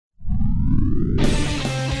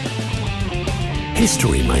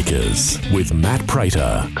History Makers with Matt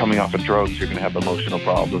Prater. Coming off of drugs, you're going to have emotional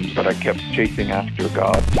problems, but I kept chasing after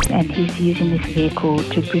God. And he's using this vehicle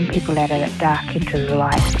to bring people out of that dark into the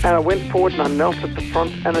light. And I went forward and I knelt at the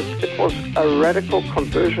front, and it was a radical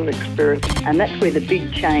conversion experience. And that's where the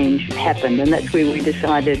big change happened, and that's where we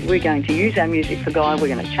decided we're going to use our music for God,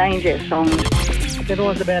 we're going to change our songs. When I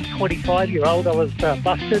was about 25-year-old, I was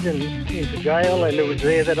busted and into jail, and it was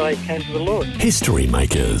there that I came to the Lord. History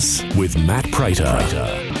Makers with Matt Prater.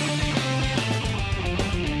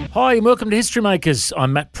 Hi and welcome to History Makers.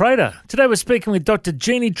 I'm Matt Prater. Today we're speaking with Dr.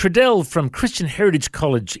 Jeannie Tredell from Christian Heritage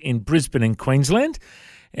College in Brisbane in Queensland.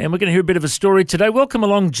 And we're going to hear a bit of a story today. Welcome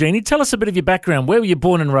along, Jeannie. Tell us a bit of your background. Where were you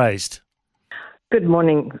born and raised? Good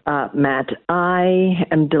morning, Matt. I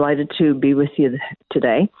am delighted to be with you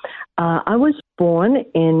today. I was born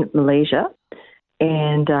in Malaysia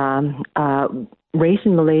and raised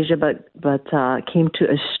in Malaysia, but came to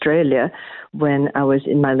Australia when I was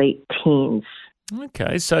in my late teens.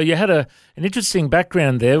 Okay, so you had an interesting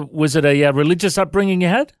background there. Was it a religious upbringing you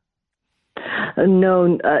had?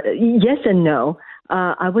 No, yes and no.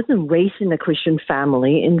 I wasn't raised in a Christian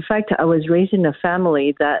family. In fact, I was raised in a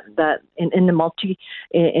family that in a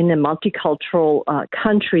multicultural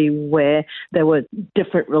country where there were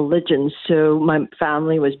different religions. So my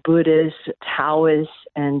family was Buddhist, Taoist,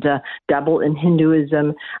 and dabbled in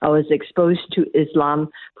Hinduism. I was exposed to Islam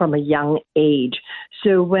from a young age.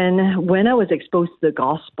 So when I was exposed to the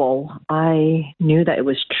gospel, I knew that it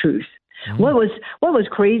was truth. Mm-hmm. What was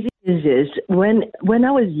crazy is when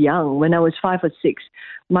I was young, when I was 5 or 6,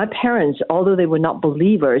 my parents, although they were not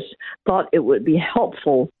believers, thought it would be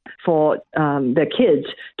helpful for their kids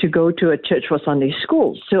to go to a church for Sunday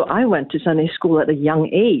school. So I went to Sunday school at a young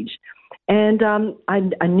age. And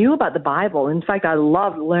I knew about the Bible. In fact, I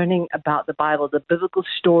loved learning about the Bible, the biblical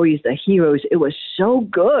stories, the heroes. It was so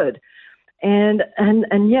good. And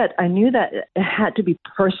yet I knew that it had to be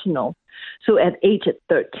personal. So at age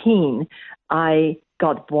 13, I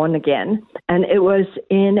got born again, and it was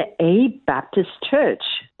in a Baptist church.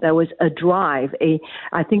 There was a drive.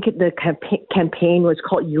 I think the campaign was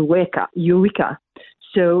called Eureka.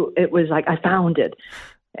 So it was like I found it.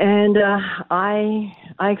 And I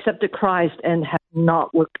accepted Christ and have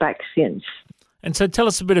not looked back since. And so tell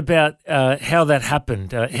us a bit about how that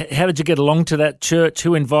happened. How did you get along to that church?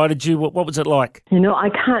 Who invited you? What was it like? I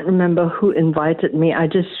can't remember who invited me. I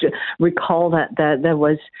just recall that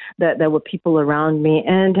there were people around me,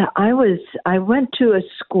 and I went to a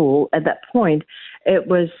school at that point. It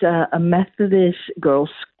was a Methodist girls'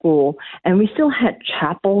 school, and we still had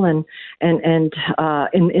chapel, and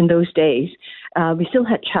in those days, we still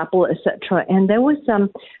had chapel, etc. And there was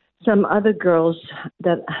some other girls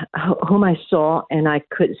whom I saw, and I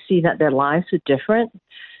could see that their lives were different.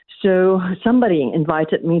 So somebody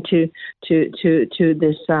invited me to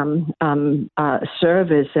this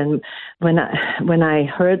service, and when I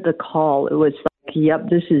heard the call, it was like, yep,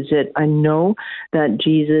 this is it. I know that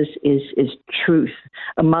Jesus is truth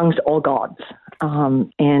amongst all gods,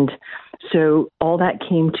 and so all that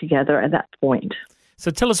came together at that point.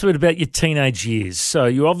 So tell us a bit about your teenage years. So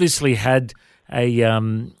you obviously had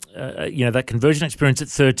that conversion experience at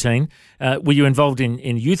 13. Were you involved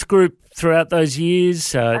in youth group throughout those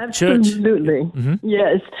years? Church? Absolutely. Mm-hmm.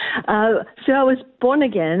 Yes. So I was born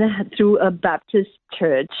again through a Baptist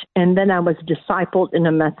church, and then I was discipled in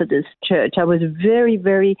a Methodist church. I was very,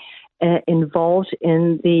 very involved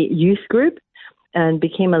in the youth group and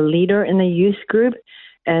became a leader in the youth group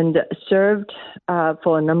and served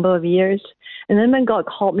for a number of years. And then when God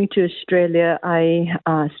called me to Australia, I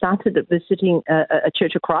started visiting a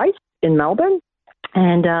Church of Christ in Melbourne.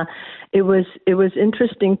 And it was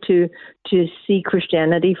interesting to see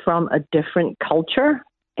Christianity from a different culture,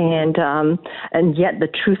 and yet the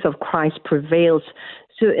truth of Christ prevails.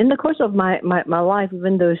 So in the course of my life,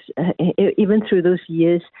 even through those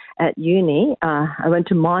years at uni, I went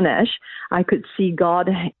to Monash. I could see God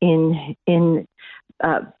in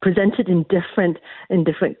presented in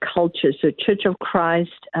different cultures. So Church of Christ,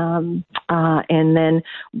 and then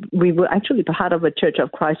we were actually part of a Church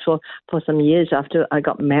of Christ for some years after I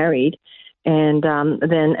got married. And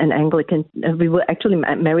then an Anglican, we were actually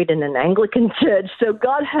married in an Anglican church. So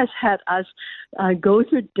God has had us go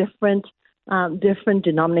through different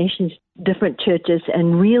denominations, different churches,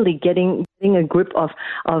 and really getting a grip of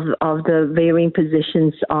the varying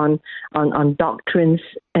positions on doctrines,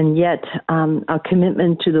 and yet our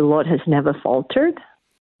commitment to the Lord has never faltered.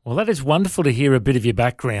 Well, that is wonderful to hear a bit of your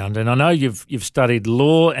background, and I know you've studied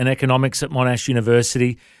law and economics at Monash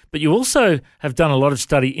University, but you also have done a lot of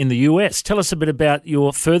study in the US. Tell us a bit about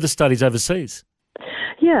your further studies overseas.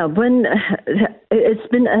 Yeah, it's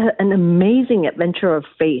been an amazing adventure of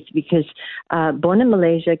faith because born in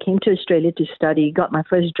Malaysia, came to Australia to study, got my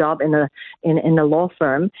first job in a law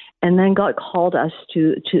firm, and then God called us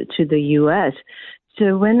to the U.S.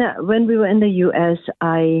 So when we were in the U.S.,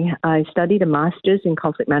 I studied a master's in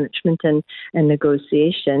conflict management and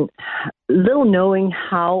negotiation, little knowing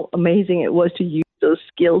how amazing it was to use those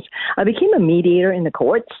skills. I became a mediator in the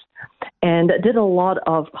courts and did a lot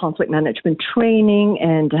of conflict management training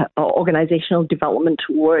and organizational development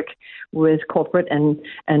work with corporate and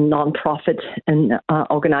nonprofit and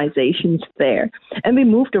organizations there. And we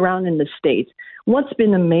moved around in the States. What's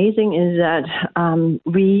been amazing is that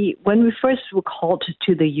when we first were called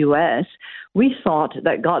to the U.S., we thought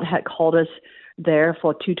that God had called us there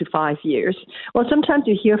for 2 to 5 years. Well, sometimes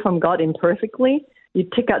you hear from God imperfectly. You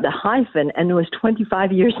take out the hyphen, and it was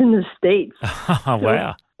 25 years in the States. Oh,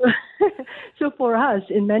 wow. So for us,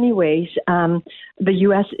 in many ways, the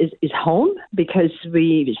U.S. is home because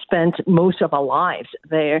we spent most of our lives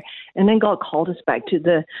there, and then God called us back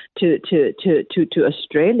to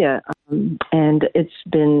Australia, and it's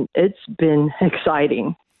been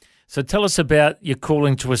exciting. So tell us about your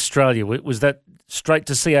calling to Australia. Was that straight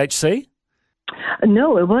to CHC?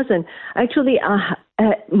 No, it wasn't. Actually,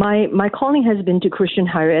 my calling has been to Christian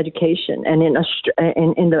higher education, and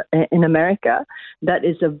in America, that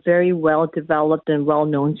is a very well developed and well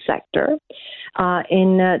known sector.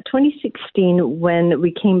 In 2016, when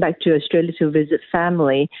we came back to Australia to visit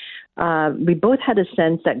family, we both had a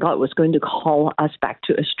sense that God was going to call us back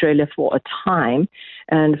to Australia for a time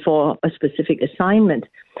and for a specific assignment.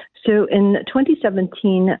 So in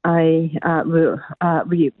 2017,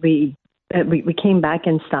 we came back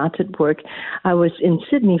and started work. I was in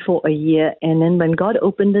Sydney for a year, and then when God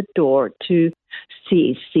opened the door to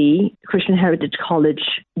CHC, Christian Heritage College,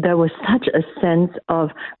 there was such a sense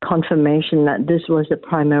of confirmation that this was the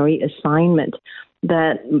primary assignment,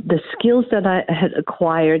 that the skills that I had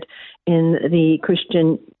acquired in the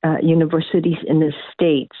Christian universities in the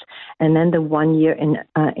States, and then the 1 year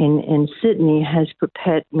in Sydney has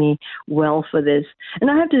prepared me well for this. And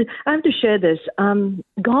I have to share this.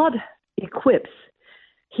 God equips.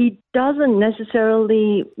 He doesn't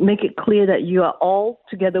necessarily make it clear that you are all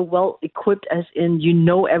together well equipped, as in you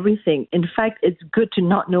know everything. In fact, it's good to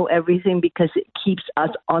not know everything because it keeps us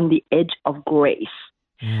on the edge of grace.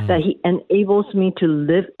 That He enables me to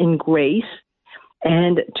live in grace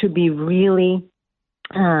and to be really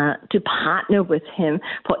to partner with Him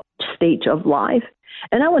for each stage of life.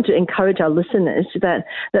 And I want to encourage our listeners that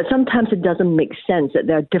sometimes it doesn't make sense, that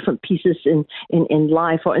there are different pieces in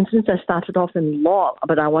life. For instance, I started off in law,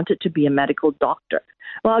 but I wanted to be a medical doctor.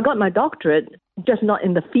 Well, I got my doctorate, just not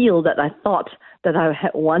in the field that I thought that I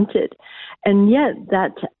had wanted. And yet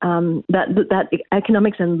that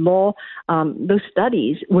economics and law, those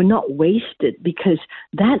studies were not wasted, because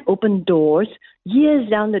that opened doors years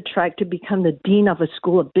down the track to become the dean of a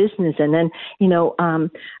school of business, and then,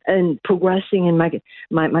 and progressing in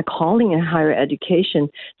my calling in higher education.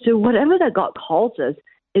 So whatever that God calls us,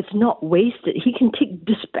 it's not wasted. He can take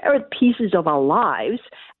disparate pieces of our lives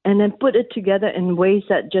and then put it together in ways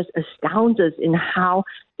that just astounds us in how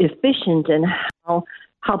efficient and how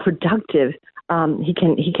productive he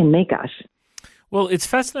can make us. Well, it's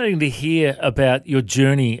fascinating to hear about your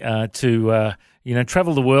journey to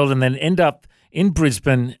travel the world and then end up in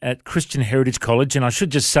Brisbane at Christian Heritage College. And I should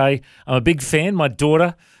just say I'm a big fan. My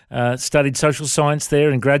daughter studied social science there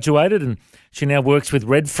and graduated, and she now works with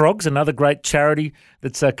Red Frogs, another great charity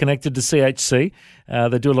that's connected to CHC.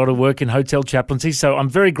 They do a lot of work in hotel chaplaincy. So I'm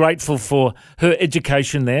very grateful for her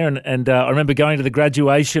education there. And I remember going to the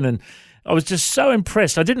graduation, and I was just so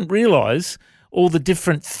impressed. I didn't realise all the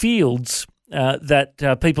different fields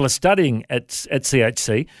that people are studying at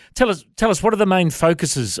CHC. Tell us, what are the main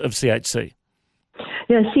focuses of CHC?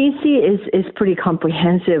 Yeah, CHC is pretty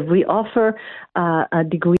comprehensive. We offer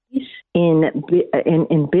degrees in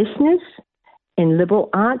business, in liberal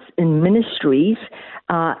arts, in ministries,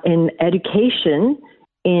 in education,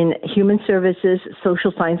 in human services,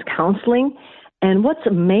 social science counseling. And what's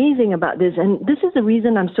amazing about this, and this is the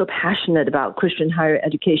reason I'm so passionate about Christian higher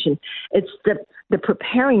education, it's the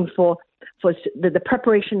preparing for the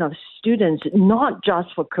preparation of students, not just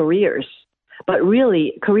for careers, but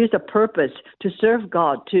really careers of purpose, to serve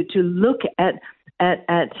God, to look at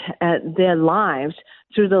their lives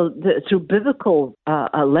through biblical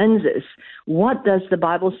lenses. What does the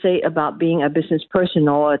Bible say about being a business person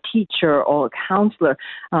or a teacher or a counselor,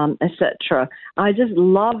 etc.? I just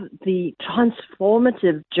love the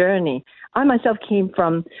transformative journey. I myself came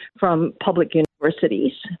from public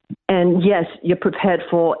universities, and yes, you're prepared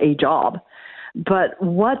for a job. But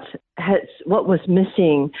what was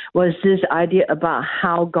missing was this idea about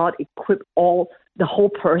how God equipped the whole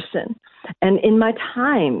person. And in my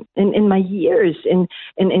time, in my years in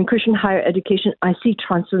Christian higher education, I see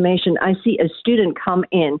transformation. I see a student come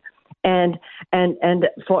in and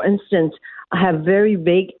for instance, have very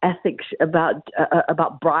vague ethics about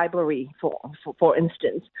bribery, for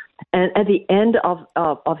instance. And at the end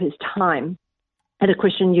of his time at a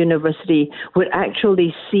Christian university, would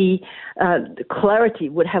actually see clarity,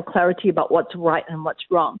 would have clarity about what's right and what's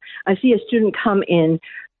wrong. I see a student come in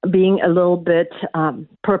being a little bit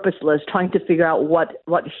purposeless, trying to figure out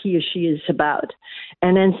what he or she is about,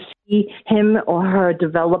 and then see him or her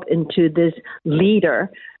develop into this leader,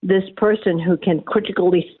 this person who can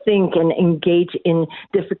critically think and engage in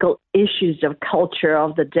difficult issues of culture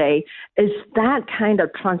of the day. Is that kind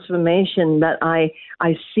of transformation that I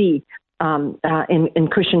see in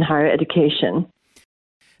Christian higher education.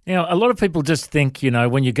 Now, a lot of people just think,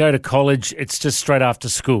 when you go to college, it's just straight after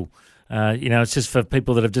school. It's just for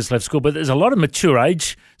people that have just left school. But there's a lot of mature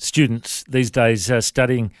age students these days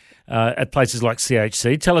studying at places like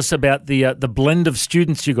CHC. Tell us about the blend of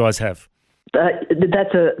students you guys have.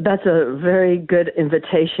 That's a very good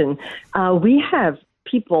invitation. We have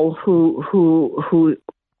people who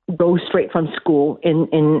go straight from school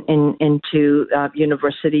into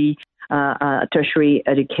university. Tertiary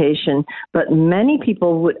education, but many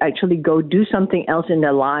people would actually go do something else in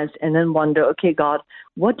their lives and then wonder, okay, God,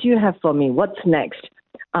 what do you have for me? What's next?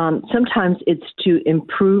 Sometimes it's to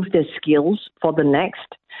improve their skills for the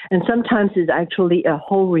next, and sometimes it's actually a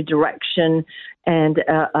whole redirection and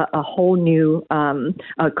a whole new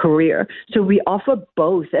career. So we offer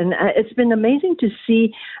both, and it's been amazing to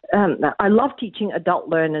see. I love teaching adult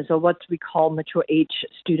learners, or what we call mature age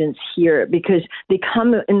students here, because they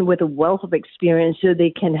come in with a wealth of experience, so they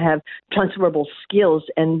can have transferable skills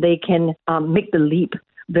and they can make the leap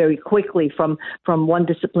very quickly from one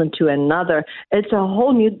discipline to another. It's a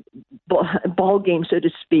whole new ball game, so to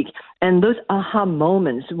speak. And those aha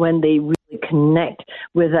moments when they really connect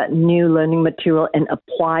with that new learning material and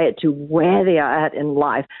apply it to where they are at in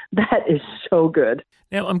life, that is so good.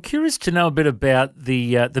 Now, I'm curious to know a bit about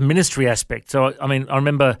the ministry aspect. So, I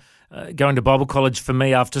remember going to Bible college for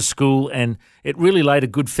me after school, and it really laid a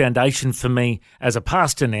good foundation for me as a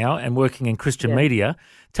pastor now and working in Christian media.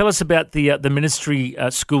 Tell us about the ministry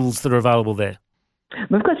schools that are available there.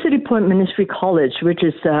 We've got City Point Ministry College, which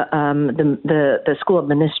is the School of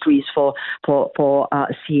Ministries for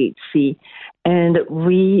CHC. And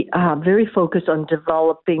we are very focused on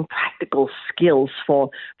developing practical skills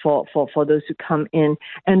for those who come in.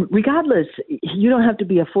 And regardless, you don't have to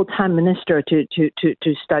be a full-time minister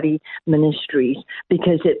to study ministries,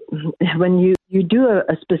 because when you do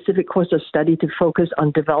a specific course of study to focus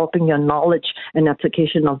on developing your knowledge and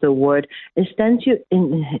application of the word, it stands you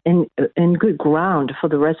in good ground for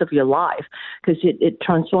the rest of your life, because it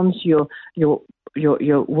transforms your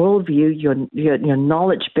worldview, your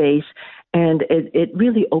knowledge base, and it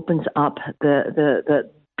really opens up the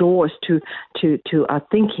doors to our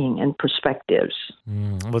thinking and perspectives.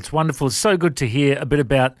 Well, it's wonderful. It's so good to hear a bit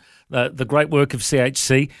about the great work of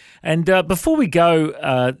CHC. And before we go,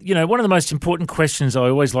 one of the most important questions I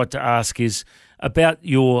always like to ask is about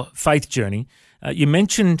your faith journey. You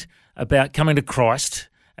mentioned about coming to Christ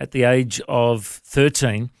at the age of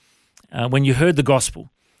 13 when you heard the gospel.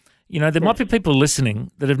 There might be people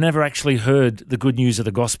listening that have never actually heard the good news of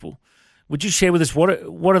the gospel. Would you share with us what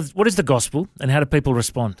is the gospel and how do people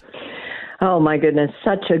respond? Oh my goodness,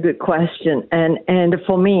 such a good question. And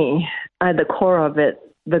for me, at the core of it,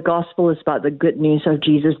 the gospel is about the good news of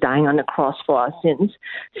Jesus dying on the cross for our sins.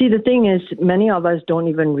 See, the thing is, many of us don't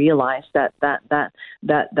even realize that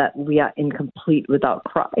we are incomplete without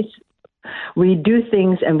Christ. We do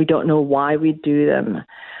things and we don't know why we do them.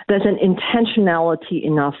 There's an intentionality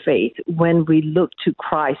in our faith when we look to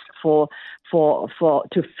Christ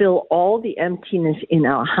to fill all the emptiness in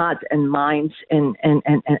our hearts and minds and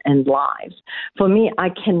lives. For me, I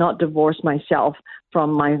cannot divorce myself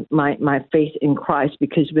from my faith in Christ,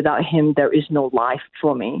 because without him there is no life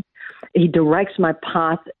for me. He directs my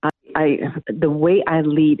path. The way I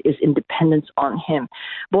lead is independence on him.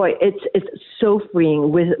 Boy, it's so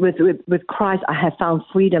freeing. With Christ, I have found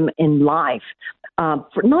freedom in life.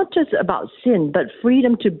 For not just about sin, but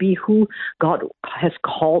freedom to be who God has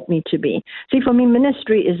called me to be. See, for me,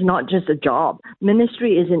 ministry is not just a job.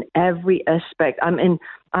 Ministry is in every aspect. I'm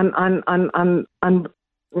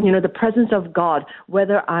the presence of God,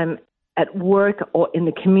 whether I'm at work or in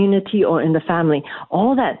the community or in the family.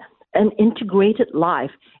 All that, an integrated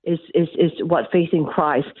life is what faith in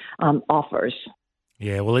Christ offers.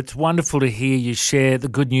 Yeah, well, it's wonderful to hear you share the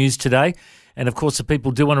good news today. And of course, if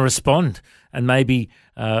people do want to respond and maybe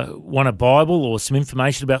want a Bible or some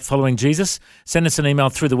information about following Jesus, send us an email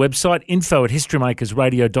through the website,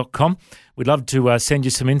 info@historymakersradio.com. We'd love to send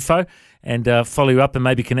you some info and follow you up and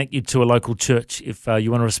maybe connect you to a local church if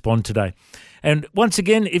you want to respond today. And once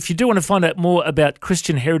again, if you do want to find out more about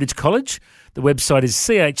Christian Heritage College, the website is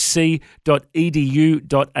chc.edu.au.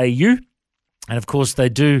 And of course, they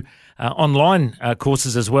do online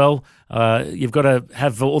courses as well. You've got to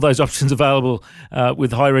have all those options available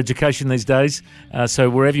with higher education these days. So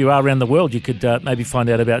wherever you are around the world, you could maybe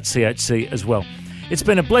find out about CHC as well. It's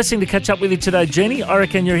been a blessing to catch up with you today, Jeannie. I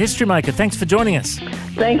reckon you're a history maker. Thanks for joining us.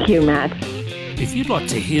 Thank you, Matt. If you'd like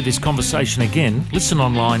to hear this conversation again, listen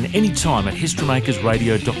online anytime at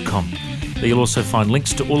historymakersradio.com. There you'll also find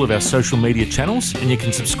links to all of our social media channels, and you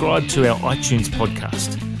can subscribe to our iTunes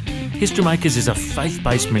podcast. History Makers is a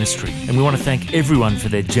faith-based ministry, and we want to thank everyone for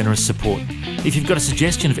their generous support. If you've got a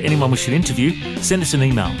suggestion of anyone we should interview, send us an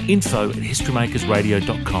email,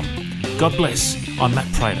 info@historymakersradio.com. God bless. I'm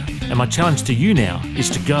Matt Prater, and my challenge to you now is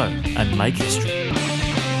to go and make history.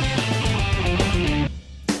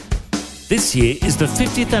 This year is the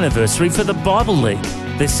 50th anniversary for the Bible League.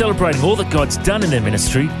 They're celebrating all that God's done in their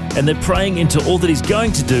ministry, and they're praying into all that He's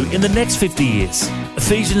going to do in the next 50 years.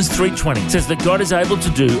 Ephesians 3:20 says that God is able to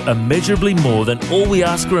do immeasurably more than all we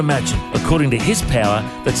ask or imagine, according to His power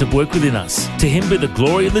that's at work within us. To Him be the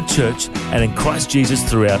glory in the church and in Christ Jesus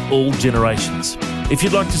throughout all generations. If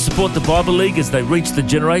you'd like to support the Bible League as they reach the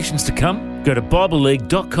generations to come, go to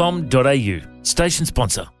bibleleague.com.au. Station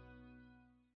sponsor.